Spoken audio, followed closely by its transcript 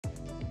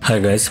Hi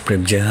guys,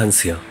 Prem Hans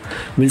here.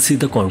 We'll see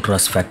the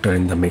contrast factor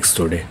in the mix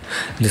today.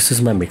 This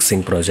is my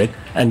mixing project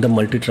and the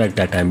multi-track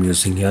that I'm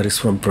using here is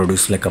from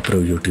Produce Like a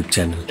Pro YouTube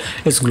channel.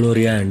 It's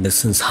Gloria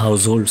Anderson's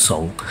household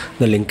song.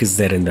 The link is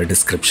there in the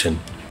description.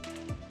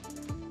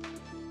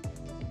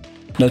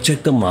 Now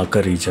check the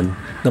marker region.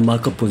 The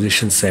marker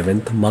position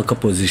 7th, marker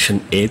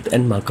position 8th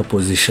and marker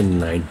position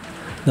 9.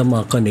 The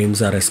marker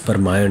names are as per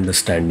my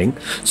understanding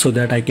so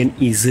that I can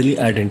easily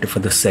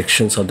identify the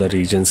sections or the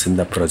regions in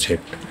the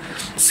project.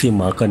 See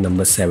marker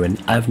number 7,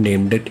 I've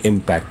named it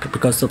impact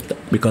because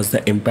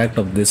the impact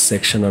of this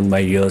section on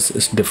my ears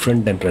is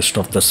different than rest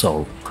of the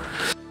song.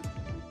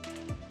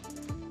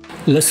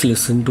 Let's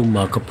listen to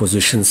marker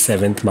position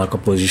 7th, marker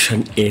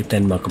position 8th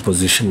and marker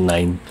position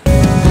 9.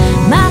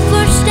 My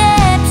first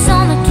steps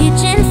on the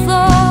kitchen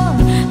floor,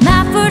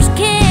 my first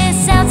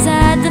kiss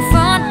outside the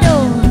front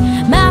door,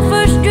 my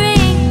first drink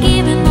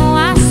even though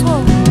I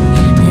swore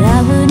that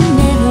I would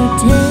never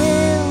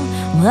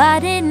tell. Well, I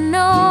didn't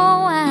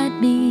know I'd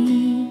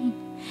be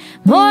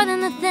more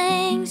than the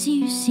things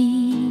you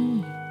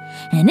see,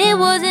 and it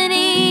wasn't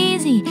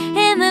easy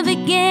in the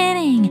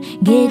beginning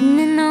getting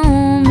to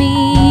know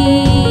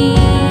me.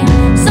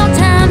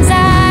 Sometimes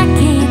I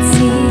can't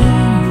see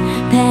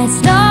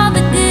past all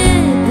the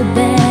good, the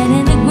bad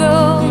and the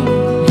growing,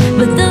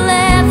 but the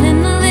laugh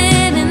and the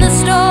live and the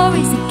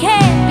stories that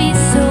can't be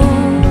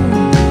sold,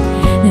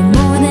 they're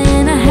more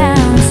than a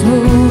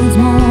household,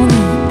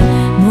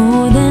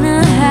 more than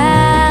a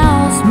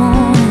house,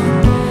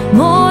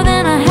 more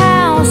than a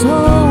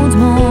household,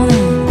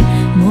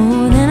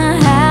 more than a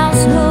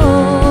household.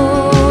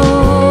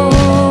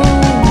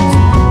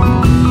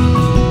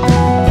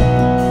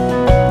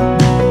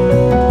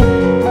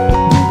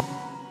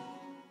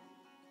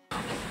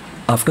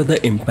 After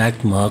the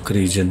impact mark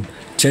region,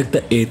 check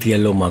the 8th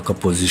yellow marker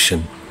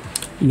position.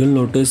 You'll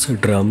notice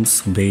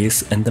drums,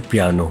 bass and the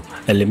piano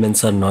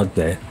elements are not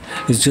there.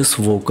 It's just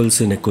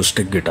vocals in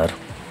acoustic guitar.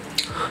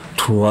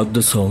 Throughout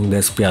the song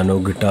there's piano,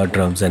 guitar,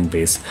 drums and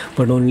bass,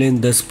 but only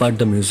in this part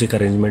the music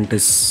arrangement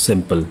is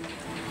simple.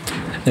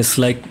 It's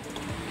like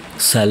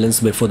silence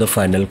before the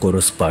final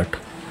chorus part.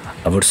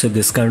 I would say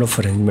this kind of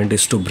arrangement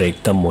is to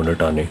break the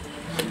monotony.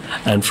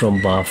 And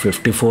from bar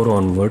 54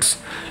 onwards,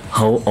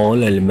 how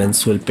all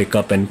elements will pick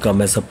up and come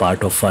as a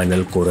part of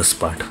final chorus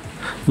part.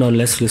 Now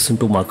let's listen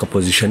to marker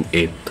position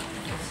 8th.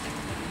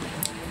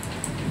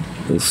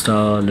 We'll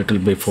start a little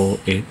before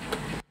 8th.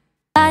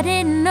 I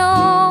didn't know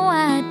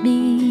I'd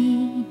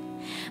be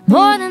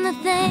more than the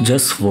things.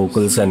 Just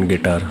vocals and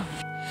guitar.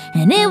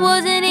 And it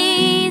wasn't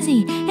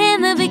easy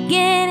in the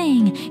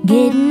beginning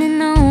getting to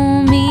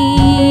know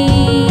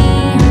me.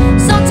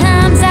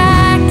 Sometimes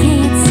I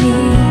can't see.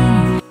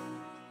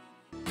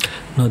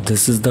 Now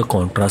this is the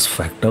contrast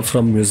factor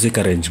from music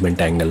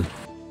arrangement angle.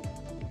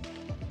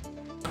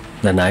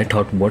 Then I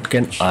thought, what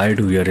can I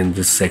do here in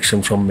this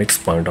section from mix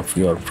point of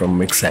view or from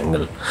mix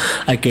angle?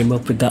 I came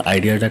up with the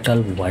idea that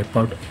I'll wipe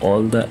out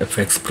all the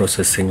effects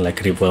processing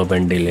like reverb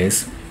and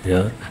delays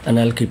here and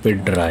I'll keep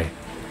it dry.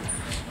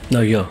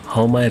 Now here,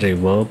 how my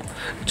reverb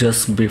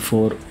just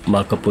before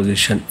marker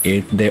position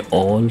 8, they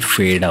all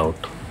fade out.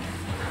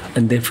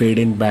 And they fade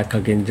in back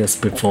again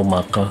just before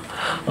marker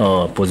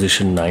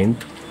position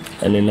 9th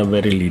and in a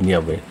very linear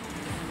way.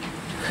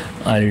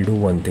 I'll do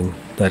one thing.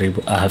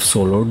 I have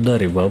soloed the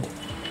reverb.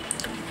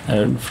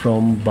 And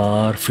from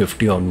bar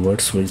 50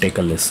 onwards we'll take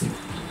a listen.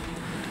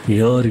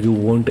 Here you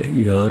won't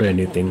hear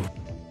anything.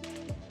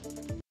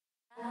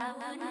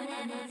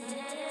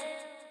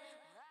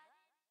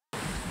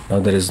 Now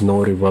there is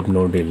no reverb,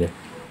 no delay.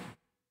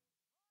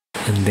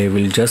 And they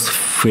will just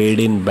fade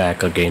in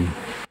back again.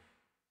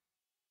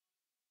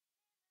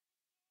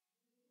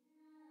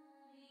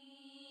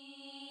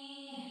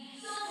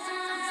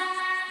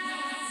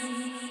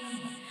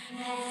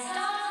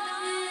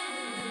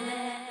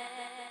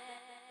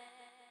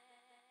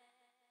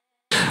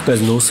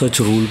 There's no such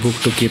rule book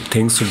to keep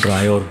things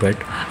dry or wet.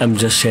 I'm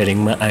just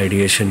sharing my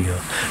ideation here.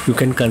 You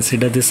can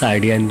consider this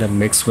idea in the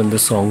mix when the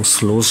song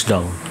slows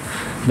down.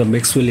 The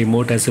mix will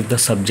emote as if the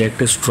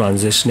subject is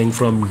transitioning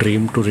from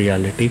dream to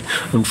reality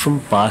and from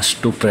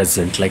past to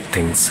present like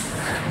things.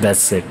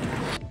 That's it.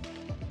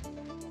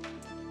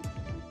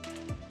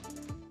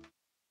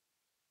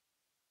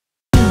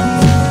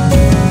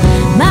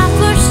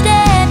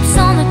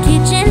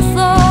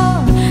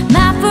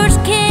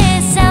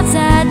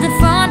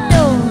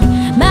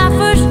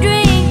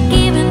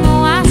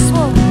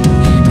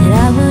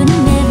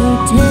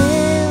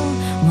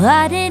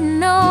 I didn't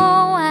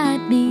know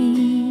I'd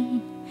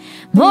be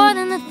more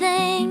than the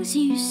things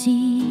you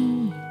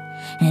see,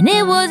 and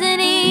it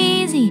wasn't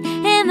easy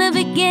in the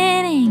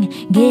beginning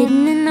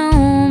getting to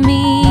know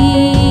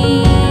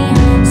me.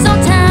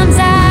 Sometimes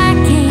I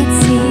can't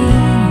see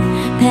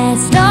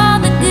past all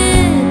the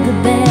good, the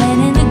bad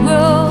and the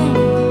growing,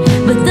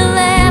 but the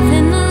laugh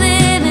and the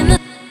live and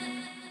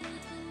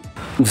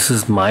the... This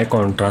is my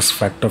contrast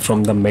factor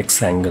from the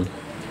mix angle.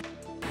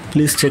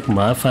 Please check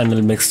my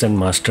final mixed and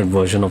mastered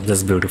version of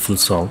this beautiful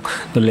song.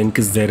 The link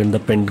is there in the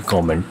pinned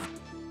comment.